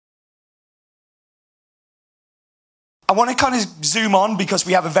I want to kind of zoom on because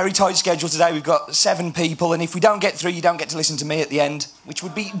we have a very tight schedule today. We've got 7 people, and if we don't get through, you don't get to listen to me at the end, which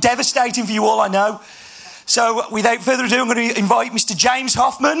would be devastating for you all, I know. So without further ado, I'm going to invite Mr. James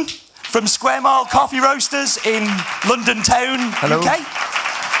Hoffman from Square Mile Coffee Roasters in London Town, Hello. UK.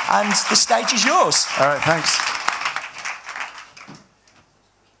 And the stage is yours. All right, thanks.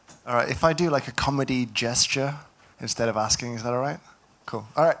 All right, if I do like a comedy gesture instead of asking, is that all right? Cool.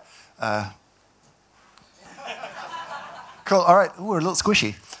 All right. Cool. All right. Ooh, we're a little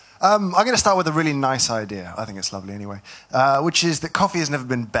squishy. I'm going to start with a really nice idea. I think it's lovely anyway, which is that coffee has never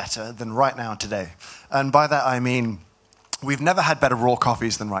been better than right now today. And by that I mean we've never had better raw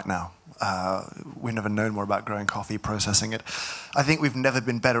coffees than right now. We've never known more about growing coffee, processing it. I think we've never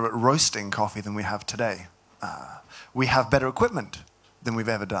been better at roasting coffee than we have today. We have better equipment than we've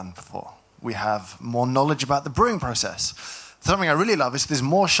ever done before. We have more knowledge about the brewing process. Something I really love is there's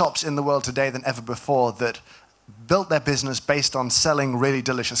more shops in the world today than ever before that built their business based on selling really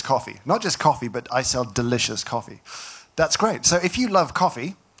delicious coffee. Not just coffee, but I sell delicious coffee. That's great. So if you love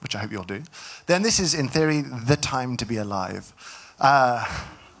coffee, which I hope you'll do, then this is, in theory, the time to be alive. But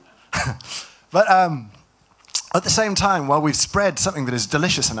at the same time, while we've spread something that is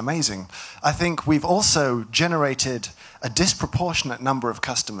delicious and amazing, I think we've also generated a disproportionate number of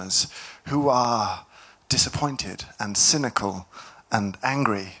customers who are disappointed and cynical and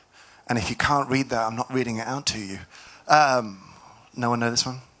angry. And if you can't read that, I'm not reading it out to you. No one know this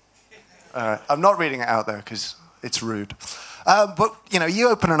one? All right. I'm not reading it out, though, because it's rude. But, you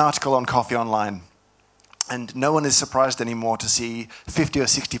open an article on coffee online, and no one is surprised anymore to see 50 or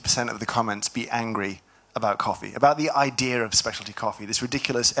 60% of the comments be angry about coffee, about the idea of specialty coffee, this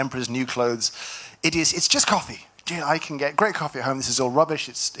ridiculous Emperor's New Clothes. It's just coffee. I can get great coffee at home. This is all rubbish.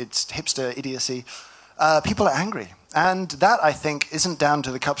 It's hipster idiocy. People are angry. And that, I think, isn't down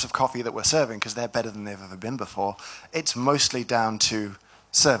to the cups of coffee that we're serving, because they're better than they've ever been before. It's mostly down to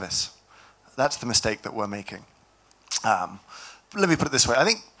service. That's the mistake that we're making. Let me put it this way. I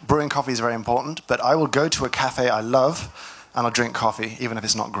think brewing coffee is very important, but I will go to a cafe I love, and I'll drink coffee, even if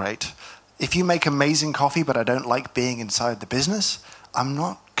it's not great. If you make amazing coffee, but I don't like being inside the business, I'm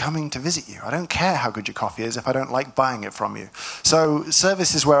not coming to visit you. I don't care how good your coffee is if I don't like buying it from you. So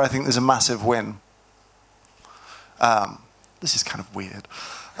service is where I think there's a massive win. This is kind of weird.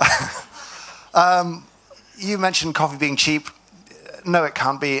 You mentioned coffee being cheap. No, it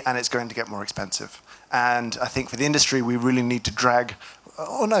can't be, and it's going to get more expensive. And I think for the industry, we really need to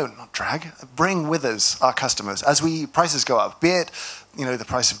bring with us our customers. As prices go up, be it the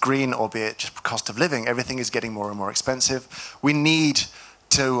price of green or be it just cost of living, everything is getting more and more expensive. We need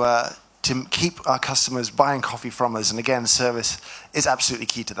to keep our customers buying coffee from us, and again, service is absolutely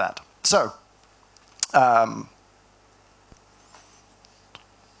key to that. So,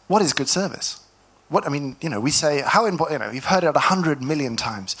 what is good service? We say how important. You've heard it 100 million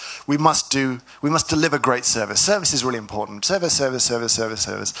times. We must deliver great service. Service is really important. Service.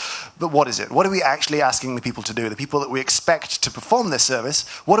 But what is it? What are we actually asking the people to do? The people that we expect to perform this service.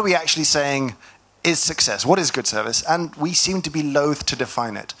 What are we actually saying is success? What is good service? And we seem to be loath to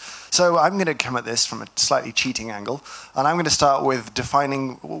define it. So I'm going to come at this from a slightly cheating angle, and I'm going to start with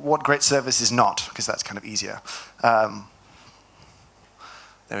defining what great service is not, because that's kind of easier. There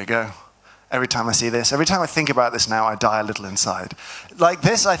we go. Every time I see this, every time I think about this now, I die a little inside. Like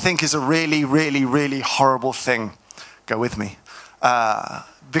this, I think, is a really, really, really horrible thing. Go with me.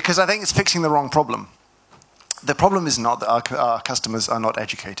 Because I think it's fixing the wrong problem. The problem is not that our customers are not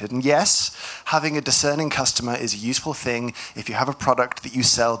educated. And yes, having a discerning customer is a useful thing if you have a product that you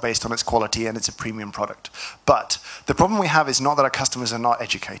sell based on its quality and it's a premium product. But the problem we have is not that our customers are not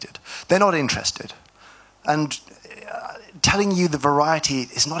educated. They're not interested. And telling you the variety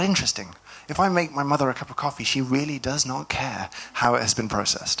is not interesting. If I make my mother a cup of coffee, she really does not care how it has been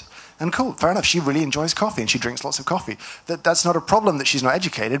processed. And cool, fair enough, she really enjoys coffee and she drinks lots of coffee. That's not a problem that she's not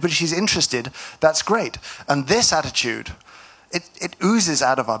educated, but if she's interested, that's great. And this attitude, it oozes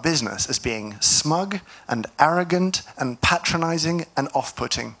out of our business as being smug and arrogant and patronizing and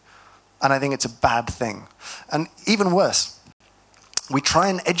off-putting. And I think it's a bad thing. And even worse, we try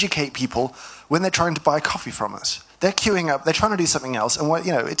and educate people when they're trying to buy coffee from us. They're queuing up, they're trying to do something else, and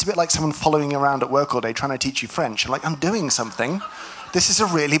it's a bit like someone following you around at work all day trying to teach you French. You're like, I'm doing something. This is a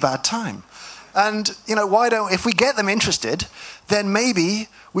really bad time. And, if we get them interested, then maybe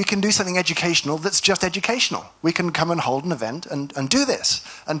we can do something educational that's just educational. We can come and hold an event and do this.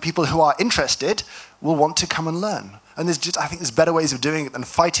 And people who are interested will want to come and learn. And I think there's better ways of doing it than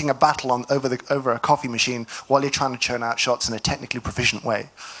fighting a battle over a coffee machine while you're trying to churn out shots in a technically proficient way.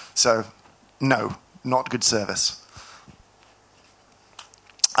 So, no, not good service.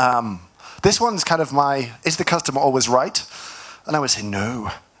 This one's kind of is the customer always right? And I would say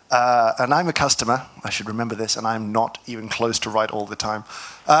no. And I'm a customer, I should remember this, and I'm not even close to right all the time.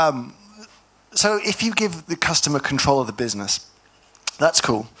 So if you give the customer control of the business, that's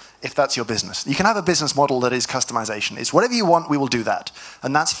cool, if that's your business. You can have a business model that is customization. It's whatever you want, we will do that.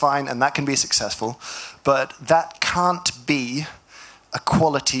 And that's fine, and that can be successful. But that can't be a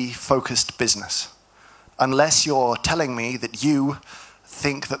quality-focused business unless you're telling me that you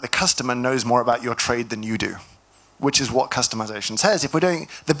think that the customer knows more about your trade than you do, which is what customization says. If we're doing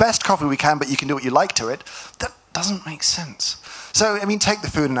the best coffee we can, but you can do what you like to it, that doesn't make sense. So, I mean, take the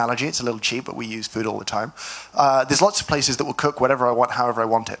food analogy. It's a little cheap, but we use food all the time. There's lots of places that will cook whatever I want, however I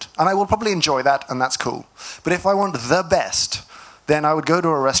want it. And I will probably enjoy that, and that's cool. But if I want the best, then I would go to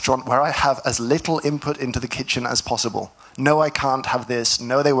a restaurant where I have as little input into the kitchen as possible. No, I can't have this.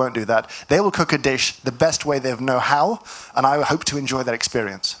 No, they won't do that. They will cook a dish the best way they know how, and I hope to enjoy that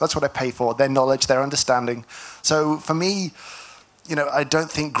experience. That's what I pay for, their knowledge, their understanding. So for me, I don't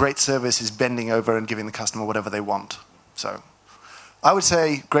think great service is bending over and giving the customer whatever they want. So I would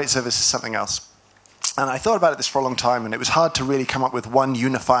say great service is something else. And I thought about this for a long time, and it was hard to really come up with one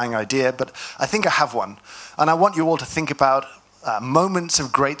unifying idea, but I think I have one. And I want you all to think about moments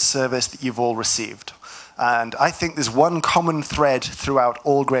of great service that you've all received. And I think there's one common thread throughout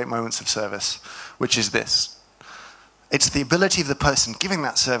all great moments of service, which is this. It's the ability of the person giving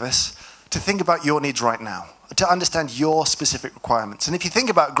that service to think about your needs right now, to understand your specific requirements. And if you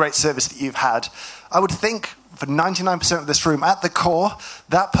think about great service that you've had, I would think for 99% of this room, at the core,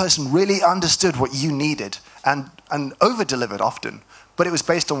 that person really understood what you needed and over-delivered often, but it was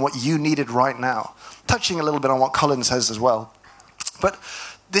based on what you needed right now. Touching a little bit on what Colin says as well. But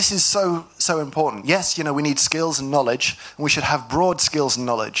this is so important. Yes, we need skills and knowledge, and we should have broad skills and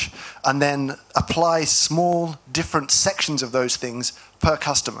knowledge, and then apply small, different sections of those things per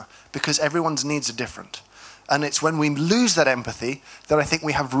customer, because everyone's needs are different. And it's when we lose that empathy that I think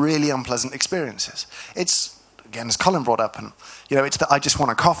we have really unpleasant experiences. It's, again, as Colin brought up, and it's that I just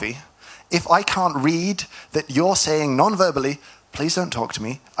want a coffee. If I can't read that you're saying non-verbally, please don't talk to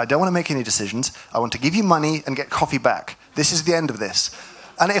me, I don't want to make any decisions, I want to give you money and get coffee back. This is the end of this.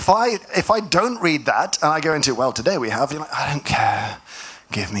 And if I don't read that, and I go into, well, today we have, you're like, I don't care,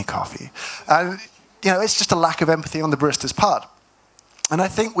 give me coffee. And, it's just a lack of empathy on the barista's part. And I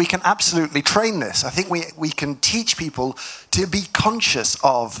think we can absolutely train this. I think we can teach people to be conscious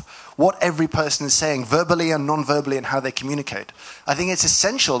of what every person is saying, verbally and non-verbally, and how they communicate. I think it's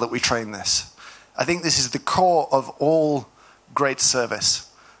essential that we train this. I think this is the core of all great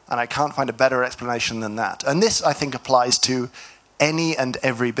service. And I can't find a better explanation than that. And this, I think, applies to any and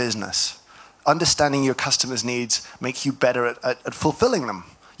every business. Understanding your customers' needs makes you better at fulfilling them.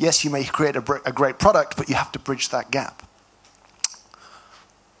 Yes, you may create a great product, but you have to bridge that gap.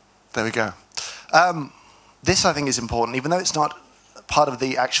 There we go. This, I think, is important. Even though it's not part of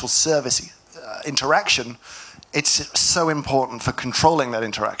the actual service interaction, it's so important for controlling that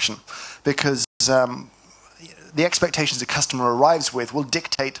interaction, because the expectations a customer arrives with will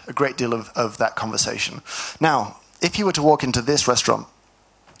dictate a great deal of that conversation. Now, if you were to walk into this restaurant,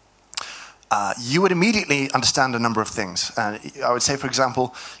 you would immediately understand a number of things. I would say, for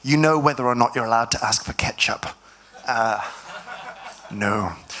example, whether or not you're allowed to ask for ketchup.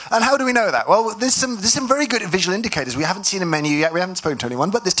 No. And how do we know that? Well, there's some very good visual indicators. We haven't seen a menu yet. We haven't spoken to anyone.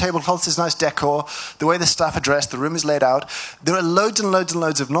 But this tablecloth, this nice decor, the way the staff are dressed, the room is laid out. There are loads and loads and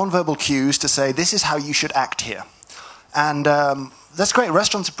loads of non-verbal cues to say, this is how you should act here. And that's great.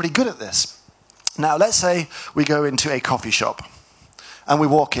 Restaurants are pretty good at this. Now, let's say we go into a coffee shop. And we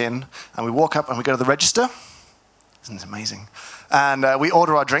walk in, and we walk up, and we go to the register. Isn't this amazing? And we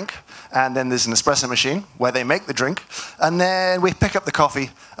order our drink, and then there's an espresso machine where they make the drink, and then we pick up the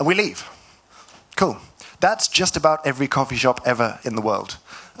coffee, and we leave. Cool. That's just about every coffee shop ever in the world.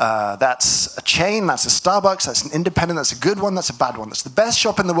 That's a chain, that's a Starbucks, that's an independent, that's a good one, that's a bad one. That's the best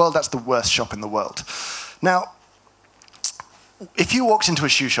shop in the world, that's the worst shop in the world. Now, if you walked into a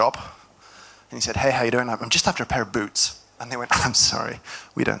shoe shop, and you said, hey, how you doing? I'm just after a pair of boots. And they went, I'm sorry,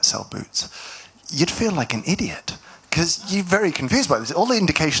 we don't sell boots. You'd feel like an idiot, because you're very confused by this. All the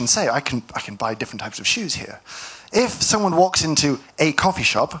indications say, I can buy different types of shoes here. If someone walks into a coffee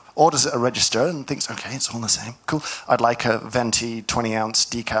shop, orders at a register, and thinks, okay, it's all the same, cool, I'd like a venti 20-ounce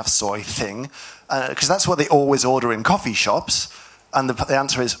decaf soy thing, because that's what they always order in coffee shops, and the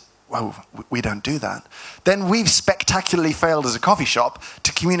answer is, well, we don't do that, then we've spectacularly failed as a coffee shop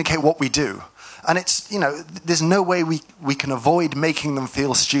to communicate what we do. And it's, there's no way we can avoid making them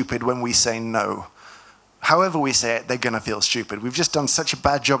feel stupid when we say no. However we say it, they're going to feel stupid. We've just done such a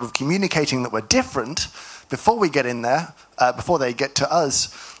bad job of communicating that we're different before we get in there, before they get to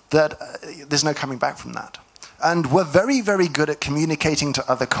us, that there's no coming back from that. And we're very, very good at communicating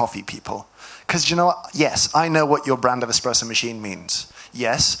to other coffee people. Because you know what? Yes, I know what your brand of espresso machine means.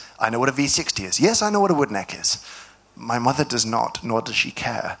 Yes, I know what a V60 is. Yes, I know what a Woodneck is. My mother does not, nor does she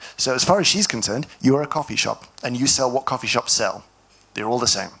care. So as far as she's concerned, you're a coffee shop, and you sell what coffee shops sell. They're all the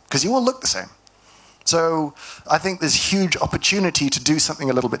same, because you all look the same. So I think there's huge opportunity to do something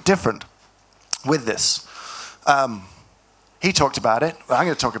a little bit different with this. He talked about it. I'm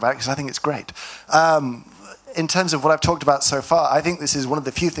going to talk about it because I think it's great. In terms of what I've talked about so far, I think this is one of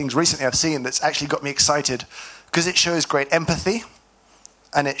the few things recently I've seen that's actually got me excited because it shows great empathy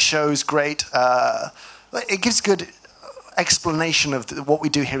and it shows great, it gives good explanation of what we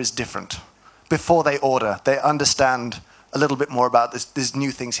do here is different. Before they order, they understand a little bit more about this. There's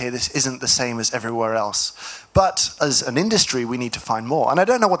new things here. This isn't the same as everywhere else. But as an industry, we need to find more. And I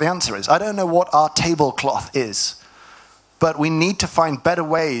don't know what the answer is. I don't know what our tablecloth is. But we need to find better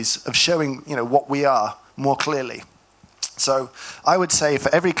ways of showing, what we are more clearly. So I would say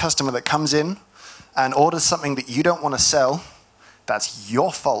for every customer that comes in and orders something that you don't want to sell, that's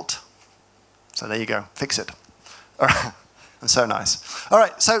your fault. So there you go. Fix it. All right. And so nice. All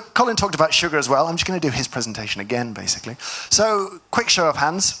right, so Colin talked about sugar as well. I'm just going to do his presentation again, basically. So, quick show of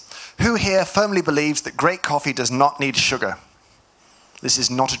hands. Who here firmly believes that great coffee does not need sugar? This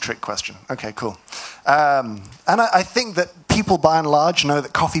is not a trick question. Okay, cool. And I think that people, by and large, know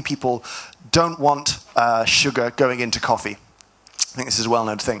that coffee people don't want sugar going into coffee. I think this is a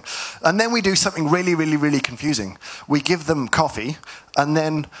well-known thing. And then we do something really, really, really confusing. We give them coffee, and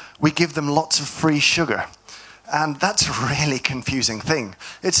then we give them lots of free sugar. And that's a really confusing thing.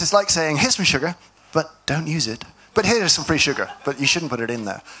 It's just like saying, here's some sugar, but don't use it. But here's some free sugar, but you shouldn't put it in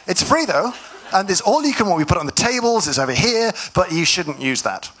there. It's free, though, and there's all you can want. We put it on the tables, it's over here, but you shouldn't use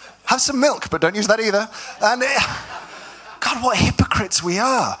that. Have some milk, but don't use that either. And God, what hypocrites we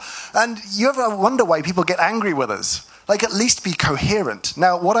are. And you ever wonder why people get angry with us? Like, at least be coherent.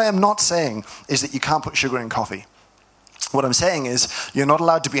 Now, what I am not saying is that you can't put sugar in coffee. What I'm saying is, you're not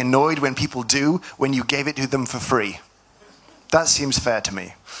allowed to be annoyed when people do when you gave it to them for free. That seems fair to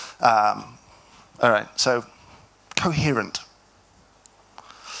me. All right, so coherent.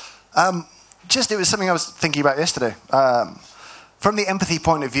 It was something I was thinking about yesterday. From the empathy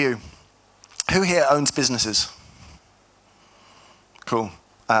point of view, who here owns businesses? Cool.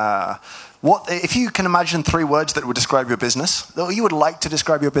 If you can imagine 3 words that would describe your business, that you would like to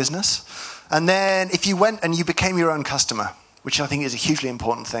describe your business, and then if you went and you became your own customer, which I think is a hugely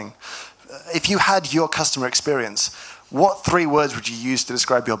important thing, if you had your customer experience, what 3 words would you use to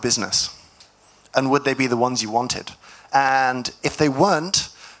describe your business? And would they be the ones you wanted? And if they weren't,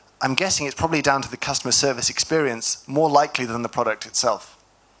 I'm guessing it's probably down to the customer service experience more likely than the product itself.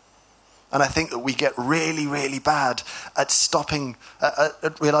 And I think that we get really, really bad at stopping,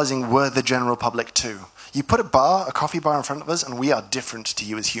 at realizing we're the general public too. You put a coffee bar in front of us, and we are different to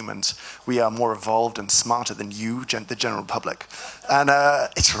you as humans. We are more evolved and smarter than you, the general public. And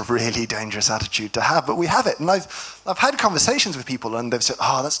it's a really dangerous attitude to have, but we have it. And I've had conversations with people, and they've said,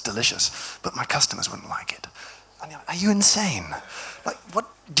 oh, that's delicious, but my customers wouldn't like it. And are you insane? Like, what?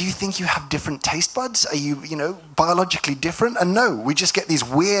 Do you think you have different taste buds? Are you, biologically different? And no, we just get these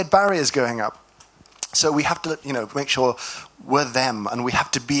weird barriers going up. So we have to, make sure we're them, and we have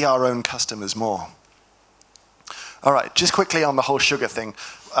to be our own customers more. All right, just quickly on the whole sugar thing.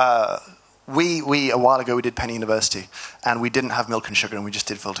 A while ago, we did Penny University, and we didn't have milk and sugar, and we just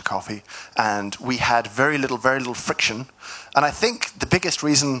did filter coffee. And we had very little friction. And I think the biggest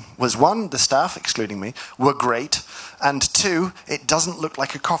reason was, 1, the staff, excluding me, were great. And 2, it doesn't look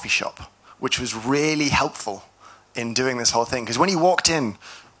like a coffee shop, which was really helpful in doing this whole thing. Because when you walked in,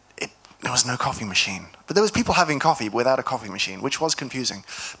 there was no coffee machine. But there was people having coffee without a coffee machine, which was confusing.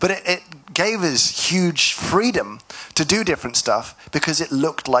 But it gave us huge freedom to do different stuff because it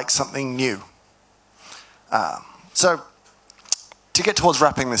looked like something new. So to get towards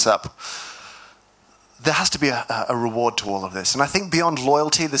wrapping this up, there has to be a reward to all of this. And I think beyond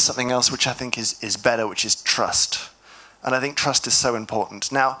loyalty, there's something else which I think is better, which is trust. And I think trust is so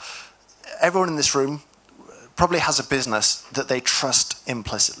important. Now, everyone in this room probably has a business that they trust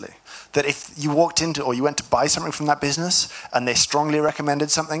implicitly. That if you walked into or you went to buy something from that business and they strongly recommended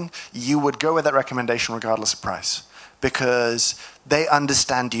something, you would go with that recommendation regardless of price. Because they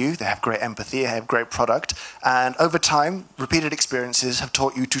understand you, they have great empathy, they have great product, and over time, repeated experiences have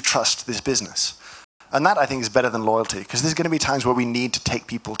taught you to trust this business. And that, I think, is better than loyalty, because there's going to be times where we need to take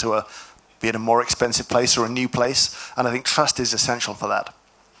people to be at a more expensive place or a new place, and I think trust is essential for that.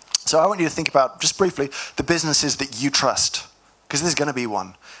 So I want you to think about, just briefly, the businesses that you trust, because there's going to be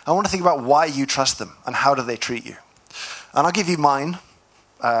one. I want to think about why you trust them and how do they treat you. And I'll give you mine,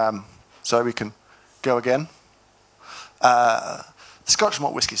 So we can go again. The Scotch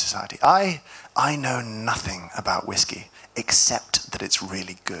Malt Whisky Society. I know nothing about whiskey except that it's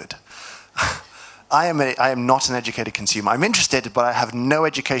really good. I am not an educated consumer. I'm interested, but I have no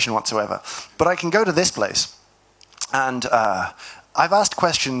education whatsoever. But I can go to this place, and I've asked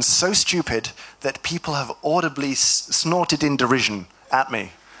questions so stupid that people have audibly snorted in derision at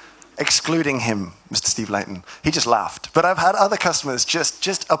me, excluding him, Mr. Steve Layton. He just laughed. But I've had other customers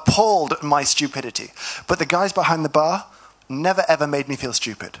just appalled at my stupidity. But the guys behind the bar never ever made me feel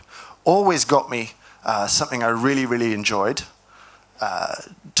stupid. Always got me something I really, really enjoyed.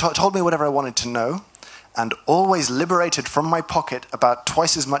 Told me whatever I wanted to know, and always liberated from my pocket about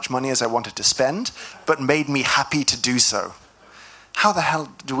twice as much money as I wanted to spend, but made me happy to do so. How the hell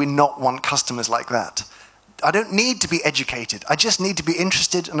do we not want customers like that? I don't need to be educated. I just need to be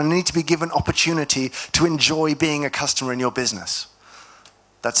interested, and I need to be given opportunity to enjoy being a customer in your business.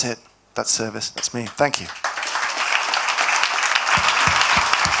 That's it. That's service. That's me. Thank you.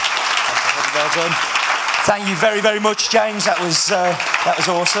 Well done. Thank you very, very much, James. That was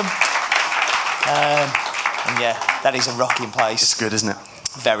awesome. And yeah, that is a rocking place. It's good, isn't it?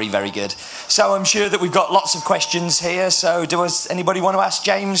 Very, very good. So I'm sure that we've got lots of questions here. So does anybody want to ask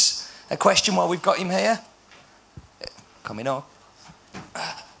James a question while we've got him here? Coming up.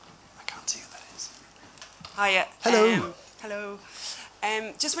 I can't see who that is. Hiya. Hello. Hello.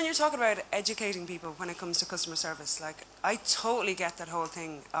 Just when you're talking about educating people when it comes to customer service, like, I totally get that whole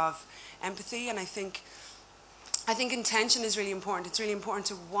thing of empathy, and I think intention is really important. It's really important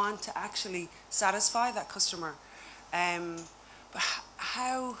to want to actually satisfy that customer. But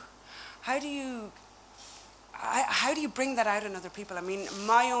how do you bring that out in other people? I mean,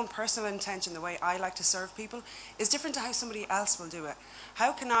 my own personal intention, the way I like to serve people, is different to how somebody else will do it.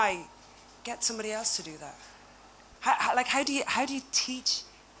 How can I get somebody else to do that? How do you teach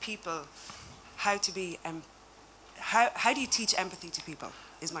people how to be? How do you teach empathy to people?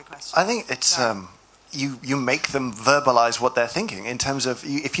 Is my question. I think it's you make them verbalize what they're thinking in terms of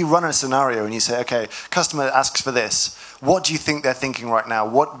if you run a scenario and you say, okay, customer asks for this. What do you think they're thinking right now?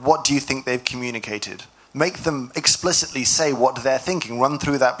 What do you think they've communicated? Make them explicitly say what they're thinking. Run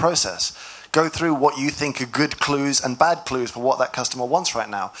through that process. Go through what you think are good clues and bad clues for what that customer wants right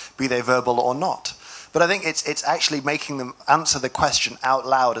now, be they verbal or not. But I think it's actually making them answer the question out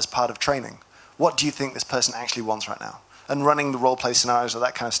loud as part of training. What do you think this person actually wants right now? And running the role-play scenarios or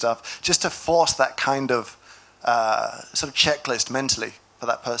that kind of stuff, just to force that kind of sort of checklist mentally for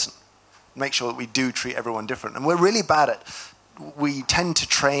that person. Make sure that we do treat everyone different. And we're really bad at, we tend to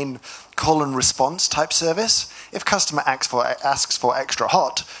train call and response type service. If customer asks for extra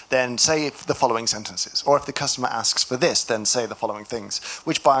hot, then say the following sentences. Or if the customer asks for this, then say the following things,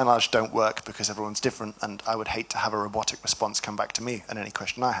 which by and large don't work because everyone's different, and I would hate to have a robotic response come back to me on any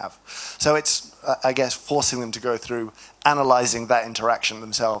question I have. So it's, I guess, forcing them to go through analysing that interaction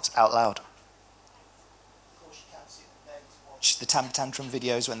themselves out loud. Watch the Tantrum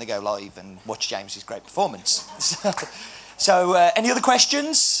videos when they go live and watch James's great performance. So any other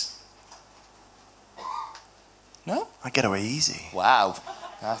questions? No? I get away easy. Wow.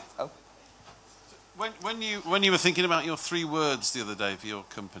 When you were thinking about your 3 words the other day for your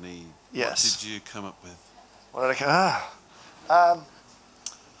company, yes. What did you come up with? What did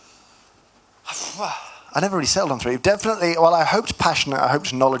I never really settled on 3. Definitely, well, I hoped passionate, I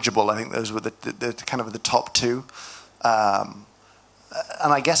hoped knowledgeable. I think those were the kind of the top 2. And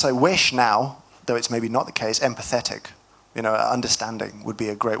I guess I wish now, though it's maybe not the case, empathetic. You know, understanding would be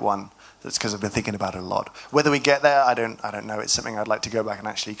a great one. That's because I've been thinking about it a lot. Whether we get there, I don't know. It's something I'd like to go back and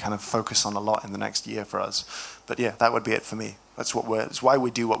actually kind of focus on a lot in the next year for us. But yeah, that would be it for me. It's why we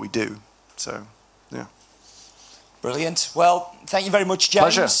do what we do. So, yeah. Brilliant. Well, thank you very much,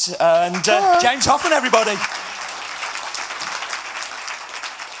 James. Pleasure. And James Hoffman, everybody.